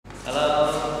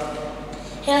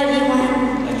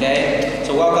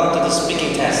the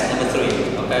speaking test number 3.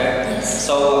 Okay. Yes.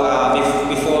 So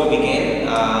before we begin,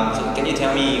 so can you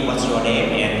tell me what's your name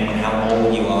and how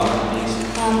old you are, please?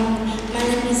 My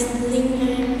name is Linh.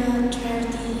 I'm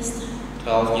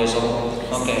 12 years old.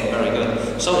 Okay, very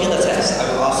good. So in the test,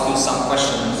 I will ask you some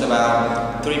questions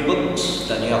about 3 books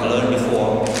that you have learned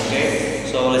before. Okay.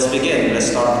 So let's begin.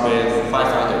 Let's start with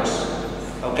firefighters.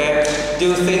 Okay. Do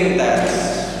you think that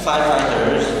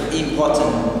firefighters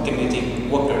important community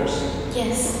workers?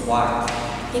 Yes. Why?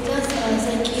 Because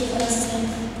they keep us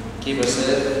safe. Keep us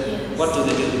safe? Yes. What do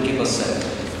they do to keep us safe?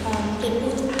 They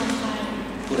put out fire.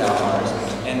 Put out fires.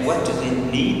 And what do they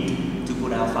need to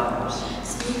put out fires?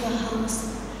 Sweep a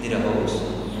house. Need a hose?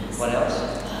 Yes. What else?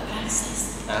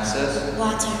 Access. Access?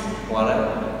 Water. Water?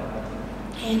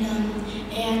 And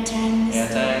air tanks. Air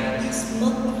tanks?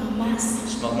 Smoke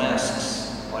masks. Smoke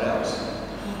masks? What else?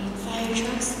 Fire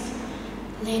trucks.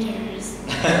 Ladders.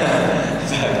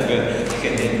 Very good. You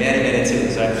can name many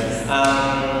tools, right?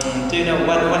 Do you know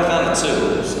what kind of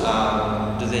tools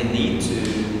do they need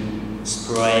to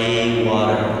spray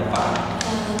water on fire?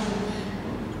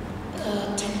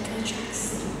 Tanker trucks.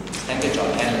 Tanker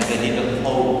truck, and they need a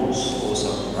hose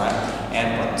also, right? And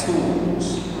what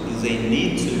tools do they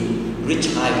need to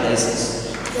reach high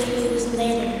places? They use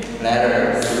ladder.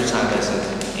 Ladder to reach high places.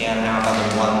 And how about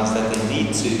the ones that they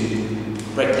need to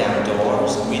break down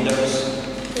doors, windows?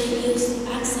 They use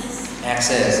access.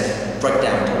 Access, break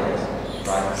down doors, Yes.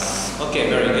 right? Okay,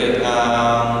 very good.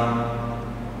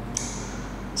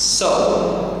 So,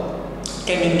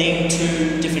 can you name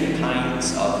 2 different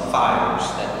kinds of fires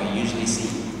that we usually see?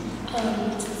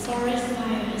 Forest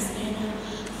fires and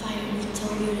fire in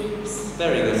tall buildings.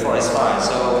 Very good, forest fires.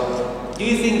 So, do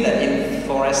you think that in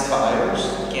forest fires,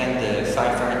 can the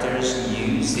firefighters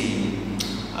use the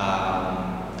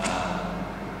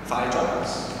fire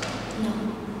trucks? No.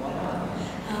 Why not?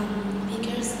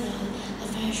 Because the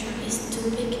fire truck is too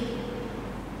big.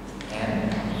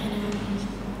 And And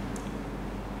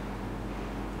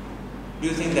do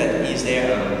you think that is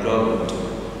there a road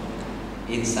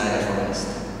inside the forest?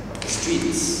 The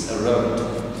streets, a road?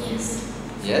 yes.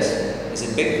 Yes? Is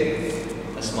it big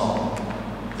or small?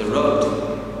 The road.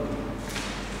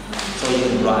 So you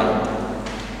can ride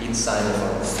inside the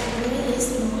forest. Some really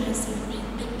small and some really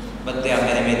big. But there are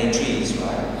many trees,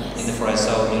 right? Yes. In the forest.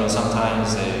 So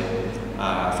sometimes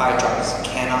fire trucks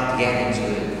cannot get into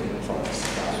the forest.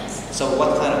 Right? Yes. So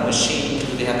what kind of machine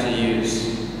do they have to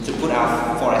use to put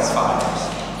out forest fires?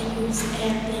 They use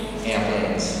airplanes.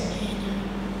 Airplanes. And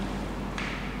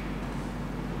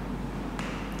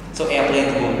So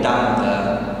airplanes will dump the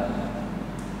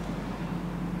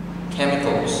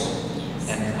chemicals yes.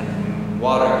 and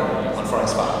water on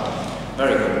forest fire.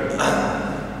 Very good.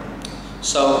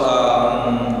 So,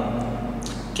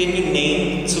 can you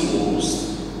name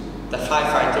tools the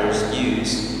firefighters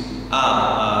use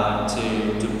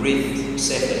to breathe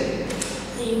safely?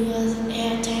 They use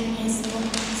air tank and smoke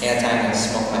mask. Air tank and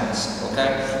smoke mask. Okay.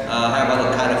 How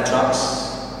about the kind of trucks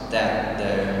that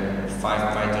the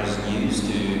firefighters use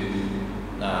to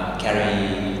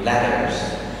carry ladders?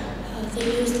 They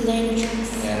use ladder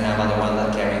trucks. And how about the one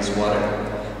that carries water?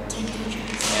 Tanker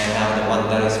trucks. And how about the one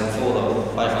that is full of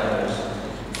firefighters?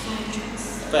 Fire trucks.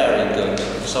 Very good.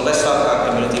 So let's talk about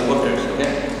community workers,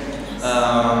 okay?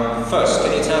 First,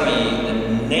 can you tell me the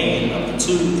name of the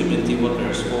 2 community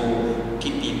workers who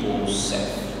keep people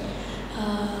safe?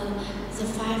 The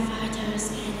firefighters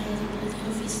and the police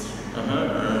officer.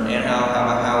 And how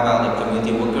about the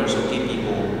community workers who keep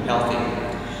people healthy?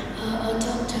 A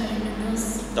doctor and a nurse.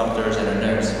 Doctors and a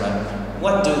nurse, right?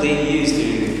 What do they use to,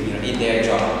 in their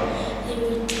job? They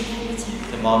use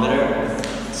thermometer.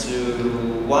 Thermometer. So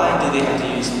why do they have to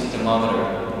use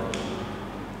thermometer?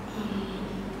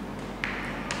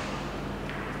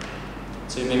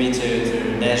 So maybe to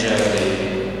measure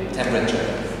the temperature.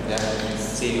 Yeah.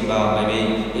 See about maybe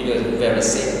if you're very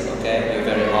sick, okay, you're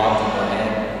very hot in your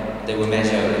head, they will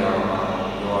measure your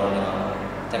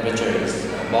temperatures,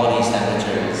 body's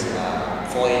temperatures,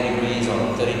 40 degrees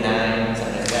or 39,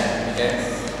 something like that. Okay.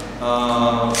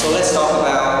 So let's talk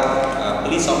about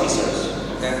police officers.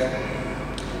 Okay.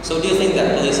 So do you think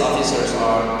that police officers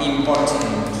are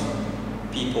important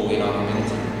people in our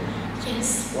community?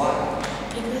 Yes. Why?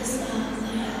 Because they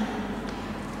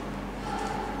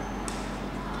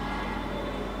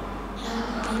help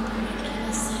people and keep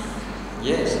us safe.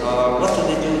 Yes. What do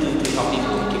they do to help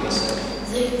people and keep us safe?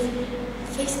 They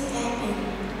fix problems,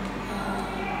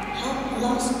 help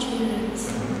lost children.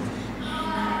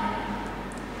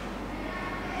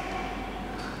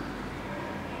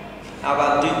 How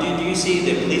about do you see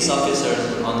the police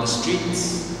officers on the streets?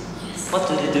 Yes. What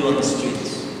do they do on the streets?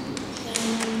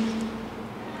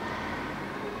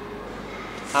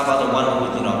 How about the one who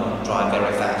would, drive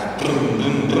very fast?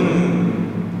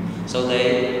 So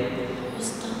they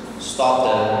stop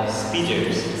the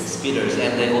speeders,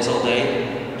 and they also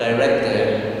direct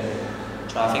the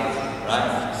traffic,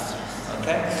 right?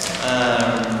 Okay.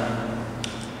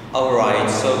 All right.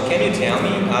 So can you tell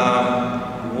me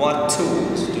what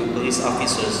tools do police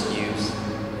officers use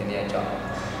in their job?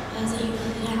 They use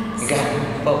guns.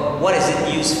 Gun. But what is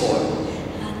it used for?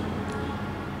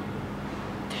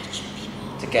 Catch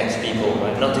people. To catch people,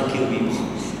 right? Not to kill people.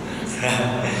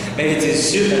 Maybe to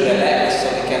shoot at their legs so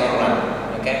they cannot run.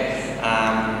 Okay.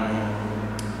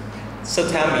 So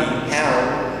tell me,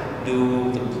 how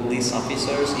do the police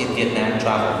officers in Vietnam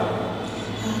travel?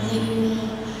 They use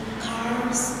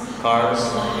cars,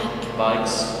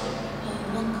 bikes.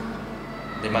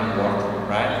 walk. They might walk,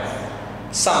 right?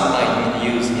 Some might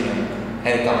use,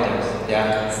 helicopters,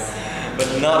 yeah,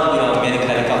 but not, many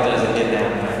helicopters in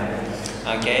Vietnam,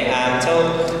 right? Okay. So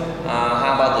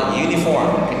how about the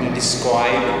uniform? Can you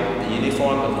describe the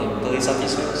uniform of the police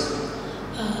officers?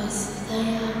 Their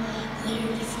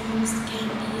uniforms can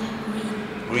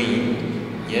be green.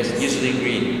 Green, yes, usually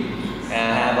green.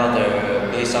 How about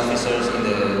the police officers in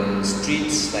the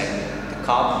streets, like the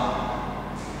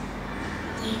cop?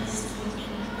 They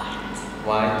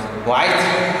white. White?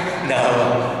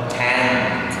 No,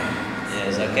 tan.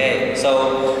 Yes, okay. So,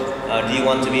 do you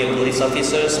want to be a police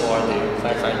officer or the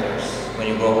firefighters when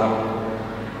you grow up?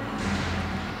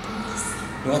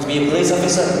 You want to be a police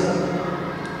officer?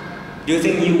 Do you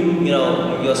think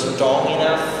you're strong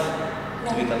enough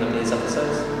to become a police officer?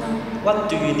 No. What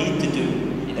do you need to do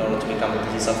in order to become a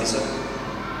police officer?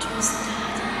 To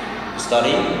study.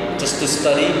 Study? Just to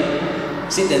study?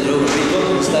 Sit in the room with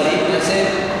people and study? That's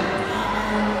it?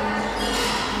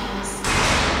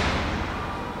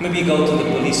 Maybe go to the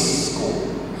police school.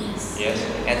 Yes.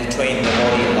 And to train the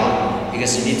body a lot,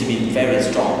 because you need to be very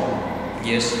strong.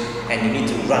 Yes. And you need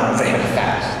to run very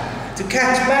fast to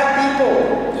catch bad people.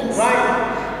 Yes.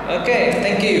 Right? Okay.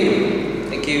 Thank you.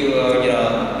 Thank you.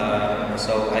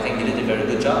 So I think you did a very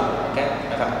good job. Okay.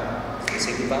 Bye bye.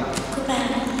 Say goodbye.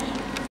 Goodbye.